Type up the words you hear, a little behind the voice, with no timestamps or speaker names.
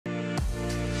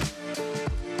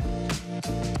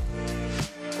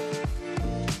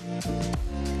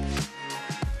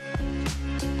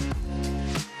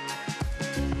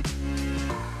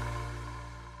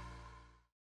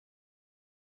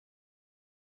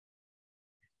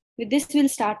With this, we'll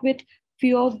start with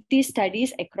few of these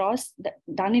studies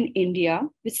done in India,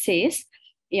 which says,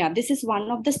 this is one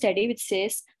of the study which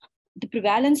says the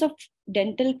prevalence of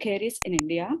dental caries in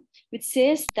India, which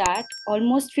says that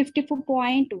almost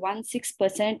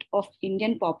 54.16% of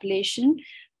Indian population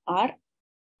are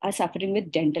suffering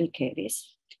with dental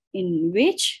caries, in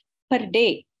which per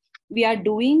day we are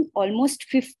doing almost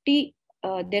 50.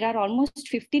 There are almost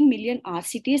 15 million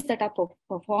RCTs that are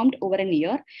performed over a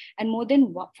year, and more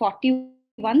than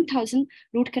 41,000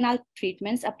 root canal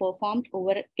treatments are performed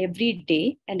over every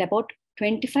day, and about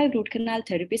 25 root canal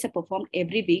therapies are performed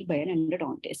every week by an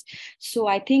endodontist. So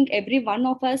I think every one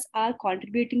of us are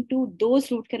contributing to those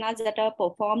root canals that are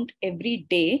performed every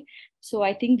day. So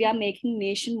I think we are making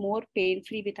nation more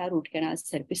pain-free with our root canals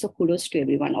therapy. So kudos to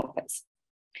every one of us.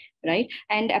 Right.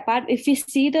 And apart, if we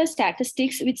see the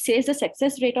statistics, which says the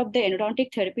success rate of the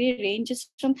endodontic therapy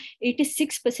ranges from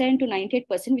 86% to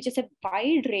 98%, which is a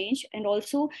wide range. And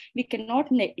also we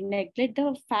cannot neglect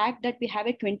the fact that we have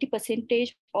a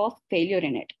 20% of failure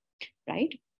in it.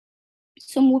 Right.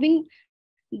 So moving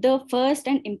the first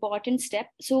and important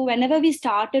step. So whenever we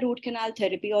start a root canal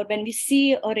therapy, or when we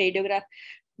see a radiograph,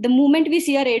 the moment we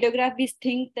see a radiograph, we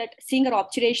think that seeing an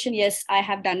obturation, yes, I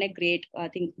have done a great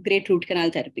root canal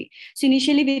therapy. So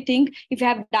initially we think if you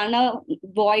have done a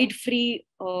void-free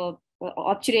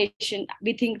obturation,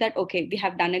 we think that, okay, we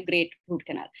have done a great root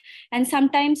canal. And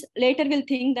sometimes later we'll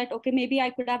think that, okay, maybe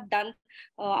I could have done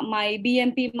my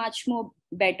BMP much more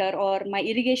better, or my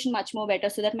irrigation much more better,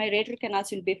 so that my root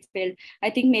canals will be filled. I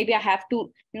think maybe I have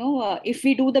to, if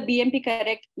we do the BMP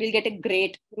correct, we'll get a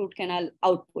great root canal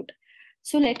output.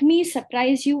 So let me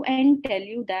surprise you and tell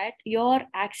you that your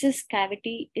access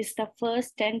cavity is the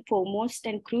first and foremost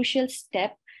and crucial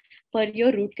step for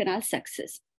your root canal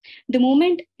success. The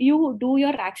moment you do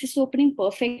your access opening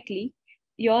perfectly,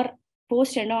 your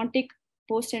post-endodontic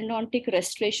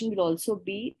restoration will also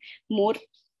be more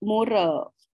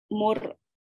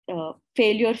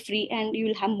failure-free, and you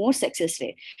will have more success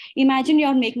rate. Imagine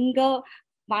you're making a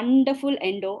wonderful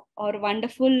endo or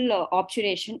wonderful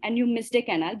obturation, and you missed a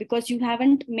canal because you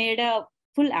haven't made a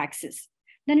full access.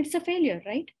 Then it's a failure,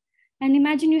 right? And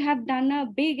imagine you have done a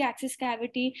big access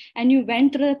cavity and you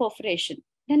went through the perforation.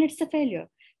 Then it's a failure.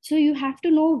 So you have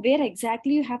to know where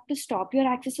exactly you have to stop your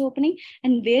access opening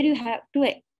and where you have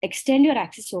to extend your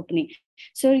access opening.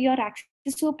 So your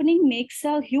access opening makes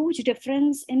a huge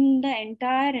difference in the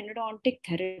entire endodontic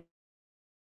therapy.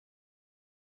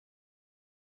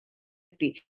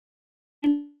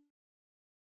 And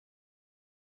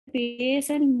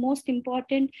most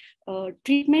important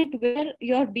treatment where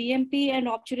your BMP and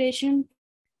obturation,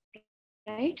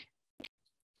 right?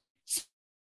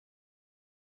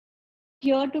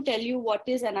 Here to tell you what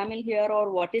is enamel here or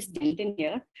what is dentin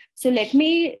here. So let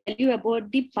me tell you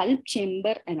about the pulp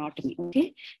chamber anatomy.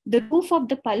 Okay, the roof of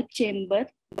the pulp chamber,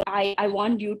 I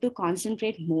want you to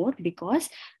concentrate more, because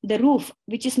the roof,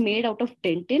 which is made out of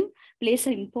dentin, plays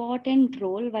an important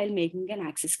role while making an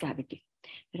access cavity.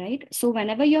 Right? So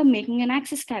whenever you're making an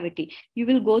access cavity, you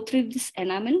will go through this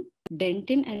enamel,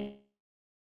 dentin, and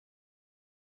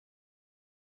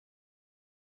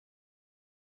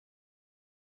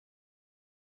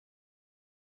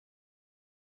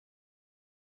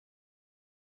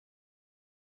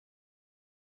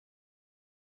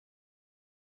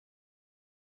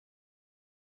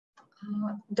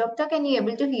Doctor, can you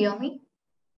able to hear me?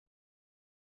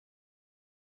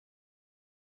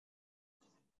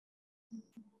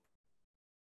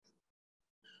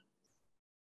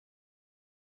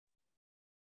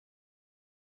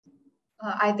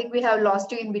 I think we have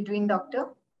lost you in between, Doctor.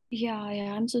 Yeah,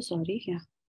 I'm so sorry. Yeah.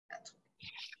 I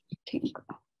think.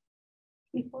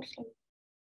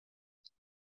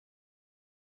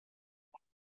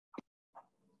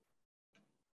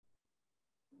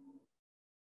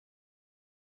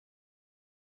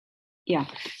 Yeah.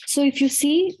 So if you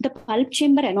see the pulp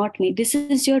chamber anatomy, this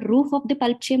is your roof of the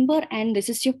pulp chamber and this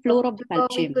is your floor of the pulp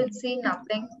chamber. We could see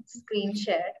nothing, screen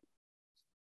shared.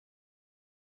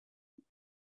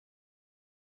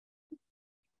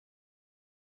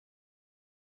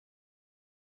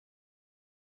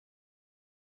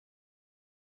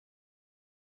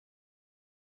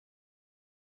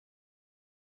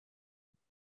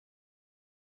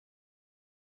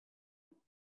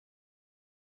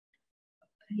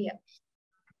 Yeah.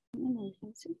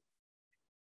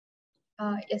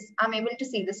 Yes, I'm able to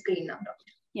see the screen now,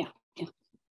 Doctor. Yeah.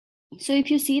 So if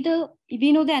you see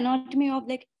we know the anatomy of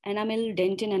like enamel,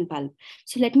 dentin, and pulp.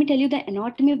 So let me tell you the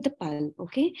anatomy of the pulp,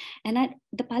 okay? And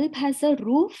the pulp has a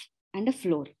roof and a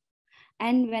floor.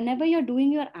 And whenever you're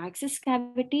doing your access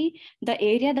cavity, the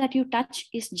area that you touch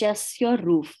is just your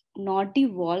roof, not the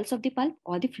walls of the pulp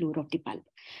or the floor of the pulp.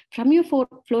 From your floor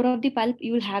of the pulp,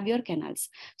 you will have your canals.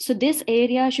 So this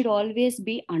area should always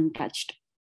be untouched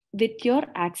with your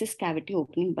access cavity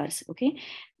opening burrs. Okay,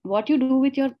 what you do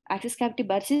with your access cavity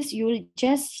burrs is you will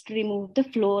just remove the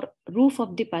roof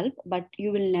of the pulp, but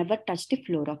you will never touch the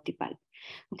floor of the pulp.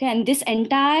 Okay, and this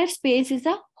entire space is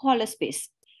a hollow space.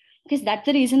 Because that's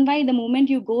the reason why the moment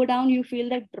you go down, you feel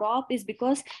that drop is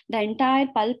because the entire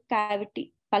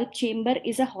pulp chamber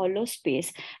is a hollow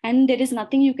space, and there is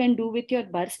nothing you can do with your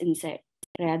burrs inside.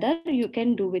 Rather, you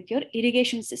can do with your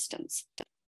irrigation systems,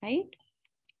 right?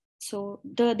 So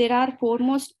there are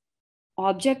foremost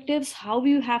objectives how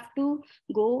you have to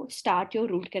go start your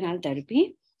root canal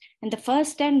therapy. And the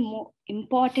first and more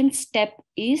important step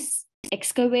is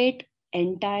excavate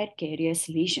entire carious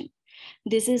lesion.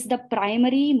 This is the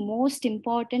primary most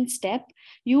important step.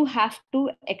 You have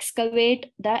to excavate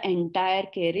the entire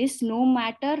caries, no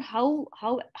matter how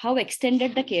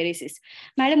extended the caries is.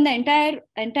 Madam, the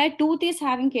entire tooth is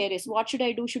having caries. What should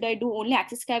I do? Should I do only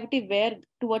access cavity where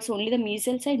towards only the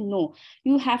mesial side? No,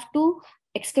 you have to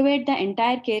excavate the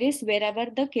entire caries wherever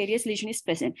the carious lesion is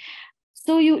present.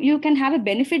 So you can have a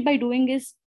benefit by doing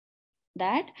is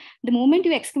that the moment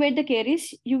you excavate the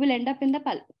caries, you will end up in the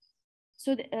pulp.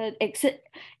 So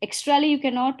extrally, you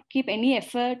cannot keep any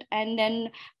effort and then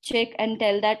check and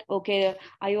tell that, okay,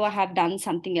 I have done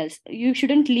something else. You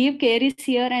shouldn't leave caries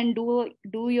here and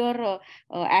do your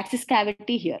access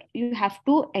cavity here. You have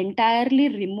to entirely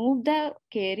remove the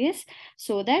caries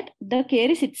so that the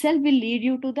caries itself will lead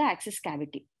you to the access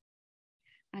cavity.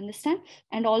 Understand?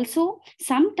 And also,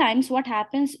 sometimes what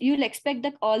happens, you'll expect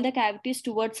that all the cavities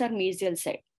towards our mesial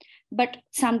side. But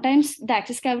sometimes the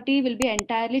access cavity will be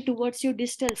entirely towards your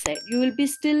distal side. You will be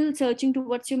still searching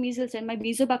towards your mesial side. My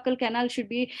mesobuccal canal should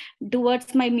be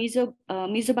towards my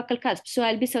mesobuccal cusp. So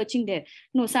I'll be searching there.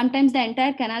 No, sometimes the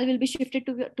entire canal will be shifted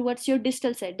towards your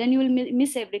distal side. Then you will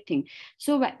miss everything.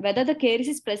 So whether the caries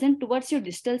is present towards your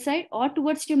distal side or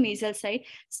towards your mesial side,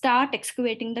 start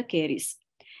excavating the caries.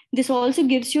 This also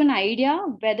gives you an idea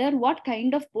whether what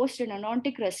kind of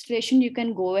post-endodontic restoration you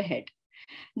can go ahead.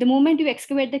 The moment you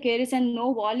excavate the caries and no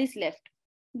wall is left,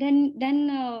 then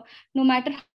no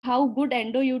matter how good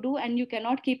endo you do and you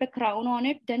cannot keep a crown on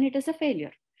it, then it is a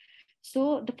failure.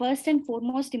 So the first and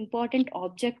foremost important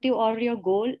objective or your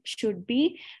goal should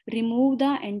be remove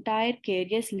the entire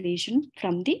carious lesion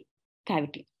from the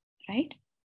cavity, right?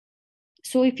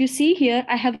 So if you see here,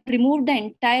 I have removed the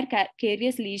entire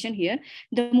carious lesion here.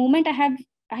 The moment I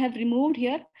have removed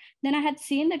here, then I had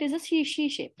seen that is a C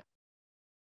shape.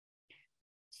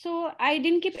 So I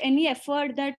didn't keep any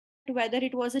effort that whether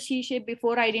it was a C shape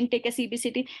before. I didn't take a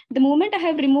CBCT. The moment I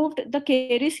have removed the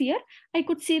caries here, I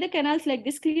could see the canals like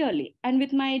this clearly. And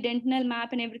with my dentinal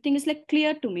map and everything is like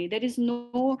clear to me. There is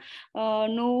no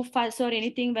fuss or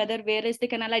anything whether where is the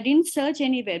canal. I didn't search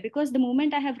anywhere because the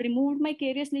moment I have removed my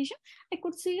carious lesion, I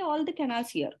could see all the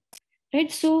canals here.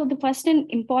 Right. So the first and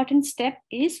important step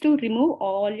is to remove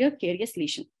all your carious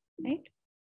lesion. Right.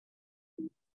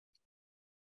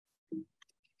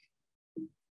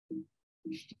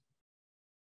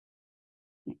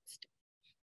 Next.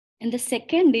 And the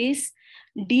second is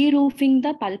de-roofing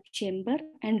the pulp chamber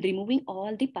and removing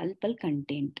all the pulpal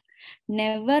content.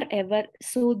 Never ever.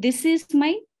 So this is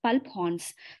my pulp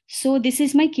horns. So this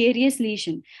is my carious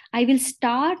lesion. I will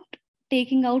start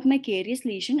taking out my carious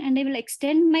lesion and I will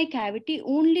extend my cavity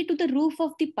only to the roof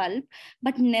of the pulp,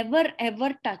 but never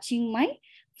ever touching my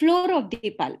floor of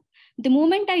the pulp. The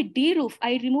moment I de-roof,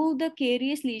 I remove the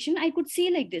carious lesion, I could see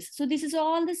like this. So this is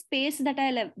all the space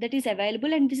that is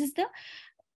available, and this is the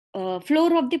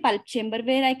floor of the pulp chamber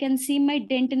where I can see my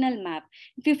dentinal map.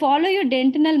 If you follow your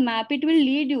dentinal map, it will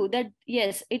lead you that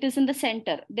yes, it is in the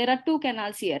center. There are two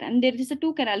canals here and there is a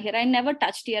two canal here. I never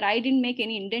touched here. I didn't make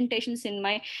any indentations in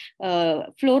my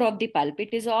floor of the pulp.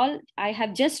 It is all, I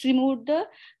have just removed the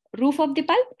roof of the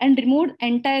pulp and removed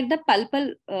entire the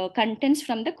pulpal contents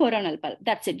from the coronal pulp.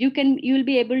 That's it. You will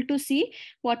be able to see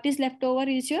what is left over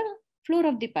is your floor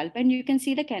of the pulp, and you can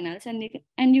see the canals,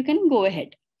 and you can go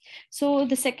ahead. So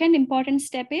the second important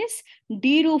step is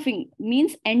de-roofing,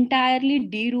 means entirely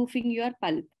de-roofing your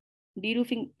pulp.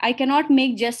 De-roofing, I cannot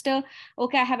make just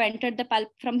okay, I have entered the pulp,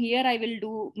 from here I will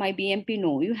do my BMP.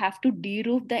 No, you have to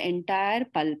de-roof the entire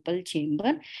pulpal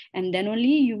chamber, and then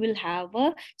only you will have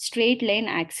a straight line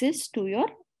access to your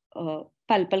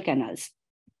pulpal canals.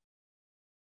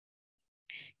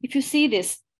 If you see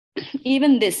this,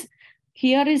 even this,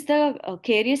 here is the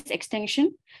caries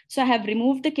extension. So I have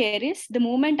removed the caries. The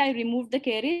moment I removed the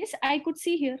caries, I could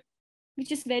see here.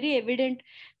 which is very evident.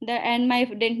 And my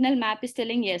dental map is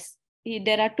telling, yes,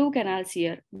 there are 2 canals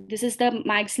here. This is the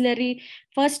maxillary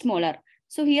first molar.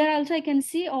 So here also I can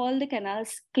see all the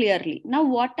canals clearly. Now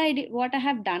what I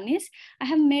have done is I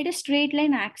have made a straight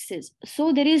line axis.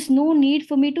 So there is no need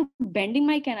for me to bending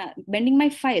my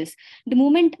files. The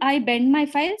moment I bend my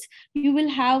files, you will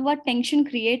have a tension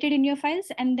created in your files,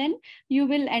 and then you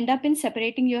will end up in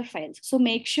separating your files. So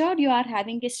make sure you are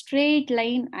having a straight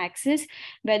line axis,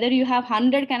 whether you have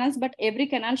 100 canals, but every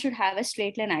canal should have a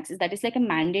straight line axis. That is like a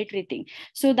mandatory thing.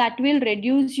 So that will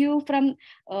reduce you from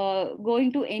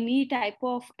going to any type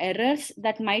of errors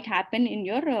that might happen in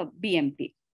your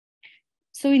BMP.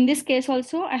 So in this case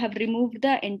also, I have removed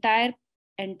the entire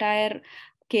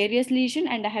carious lesion,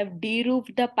 and I have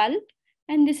de-roofed the pulp,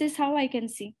 and this is how I can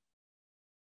see.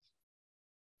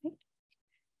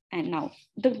 And now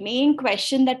the main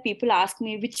question that people ask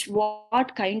me,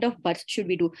 what kind of burst should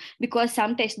we do? Because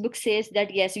some textbook says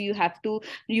that yes, you have to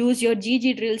use your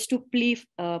GG drills to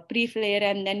pre-flare,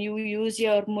 and then you use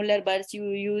your Muller bursts,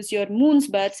 you use your Moon's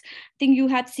bursts. I think you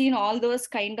have seen all those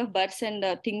kind of bursts and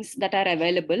things that are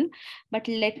available. But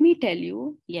let me tell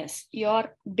you, yes,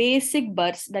 your basic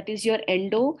bursts, that is your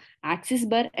endo axis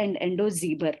burr and endo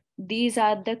Z burr. These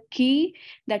are the key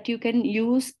that you can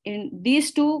use. In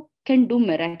these two can do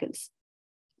miracles.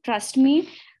 Trust me,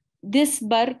 this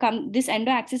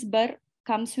endo axis burr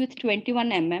comes with 21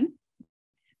 mm.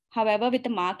 However, with the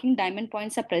marking, diamond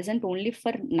points are present only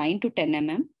for 9 to 10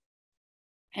 mm.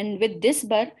 And with this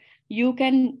burr,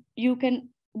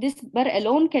 this burr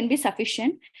alone can be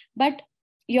sufficient, but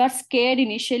you're scared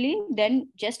initially, then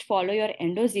just follow your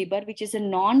endo Z burr, which is a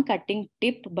non-cutting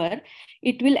tip burr.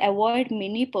 It will avoid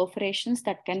many perforations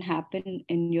that can happen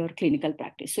in your clinical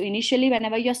practice. So initially,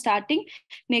 whenever you're starting,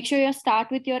 make sure you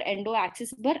start with your endo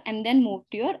axis burr and then move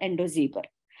to your endo Z burr.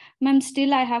 Ma'am,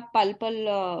 still I have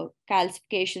pulpal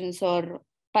calcifications or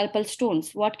pulpal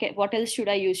stones. What else should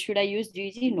I use? Should I use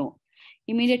GG? No.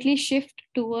 Immediately shift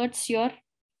towards your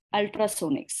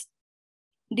ultrasonics.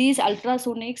 These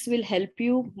ultrasonics will help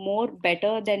you more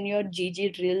better than your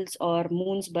GG drills or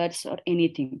Moon's bursts or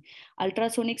anything.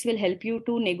 Ultrasonics will help you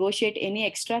to negotiate any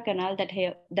extra canal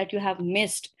that you have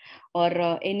missed,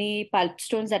 or any pulp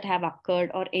stones that have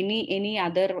occurred, or any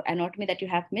other anatomy that you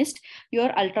have missed. Your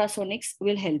ultrasonics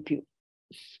will help you,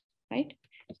 right?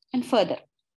 And further,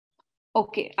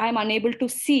 okay, I'm unable to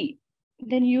see,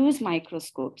 then use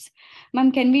microscopes.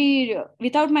 Ma'am,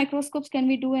 without microscopes, can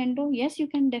we do endo? Yes, you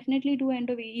can definitely do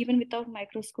endo even without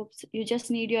microscopes. You just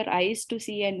need your eyes to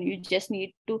see, and you just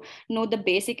need to know the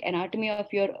basic anatomy of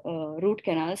your root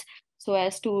canals so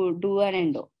as to do an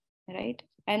endo, right?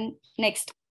 And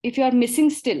next, if you are missing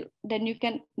still, then you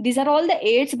can, these are all the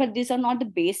aids, but these are not the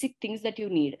basic things that you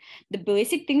need. The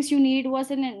basic things you need was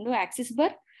an endo axis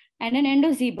burr and an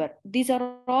endo Z burr. These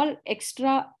are all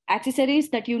extra accessories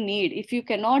that you need. If you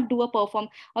cannot do a perform,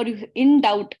 or you in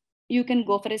doubt, you can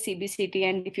go for a CBCT.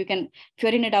 And if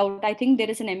you're in a doubt, I think there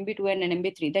is an MB2 and an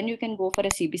MB3, then you can go for a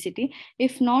CBCT.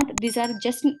 If not, these are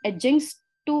just adjuncts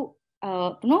to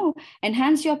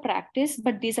enhance your practice,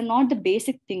 but these are not the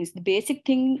basic things. The basic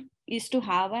thing is to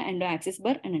have an endo axis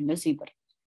burr and endo Z burr,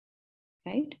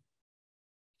 right?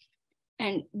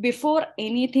 And before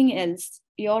anything else,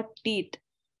 your teeth.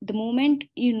 The moment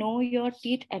you know your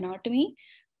teeth anatomy,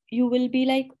 you will be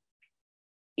like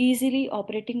easily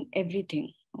operating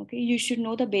everything. Okay, you should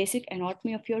know the basic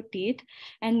anatomy of your teeth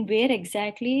and where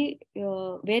exactly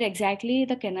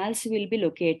the canals will be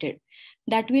located.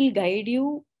 That will guide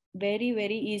you very,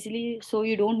 very easily, so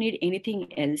you don't need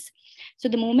anything else. So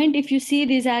the moment, if you see,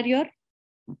 these are your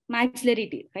maxillary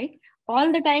teeth, right?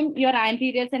 All the time, your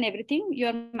anteriors and everything,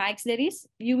 your maxillaries,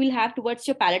 you will have towards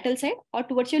your palatal side or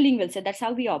towards your lingual side. That's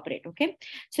how we operate. Okay.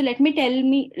 So let me tell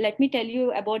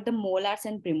you about the molars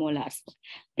and premolars.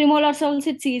 Premolars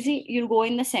also, it's easy. You'll go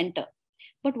in the center.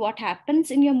 But what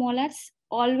happens in your molars?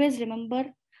 Always remember,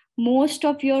 most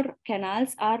of your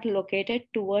canals are located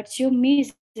towards your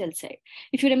mesial side.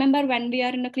 If you remember, when we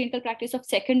are in a clinical practice of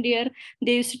second year,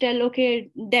 they used to tell,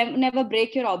 okay, never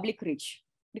break your oblique ridge,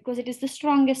 because it is the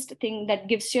strongest thing that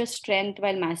gives you strength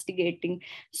while masticating.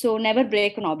 So never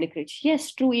break an oblique ridge.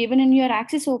 Yes, true. Even in your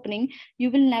axis opening, you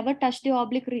will never touch the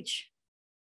oblique ridge.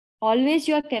 Always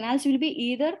your canals will be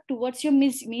either towards your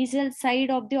mesial side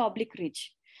of the oblique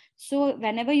ridge. So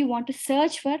whenever you want to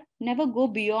search for, never go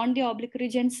beyond the oblique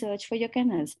ridge and search for your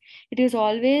canals. It is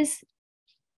always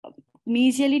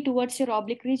mesially towards your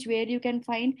oblique ridge where you can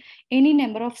find any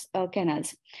number of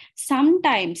canals.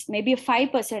 Sometimes maybe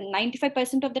 5%,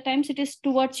 95% of the times it is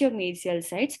towards your mesial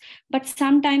sides, but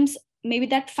sometimes maybe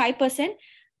that 5%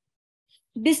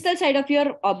 distal side of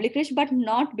your oblique ridge, but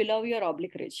not below your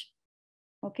oblique ridge.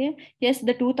 Okay. Yes,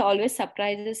 the tooth always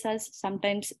surprises us.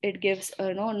 Sometimes it gives,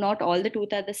 not all the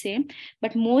teeth are the same,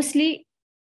 but mostly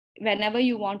whenever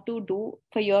you want to do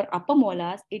for your upper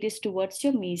molars, it is towards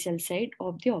your mesial side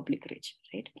of the oblique ridge,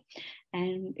 right?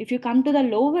 And if you come to the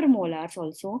lower molars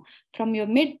also, from your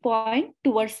midpoint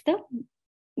towards the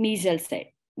mesial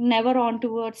side, never on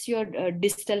towards your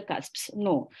distal cusps.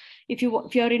 No, if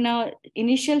you're in a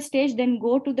initial stage, then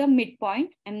go to the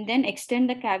midpoint and then extend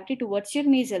the cavity towards your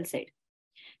mesial side.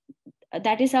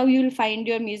 That is how you will find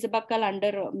your mesobuccal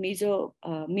under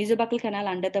mesobuccal canal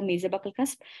under the mesobuccal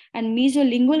cusp, and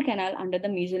mesolingual canal under the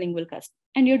mesolingual cusp,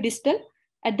 and your distal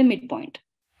at the midpoint.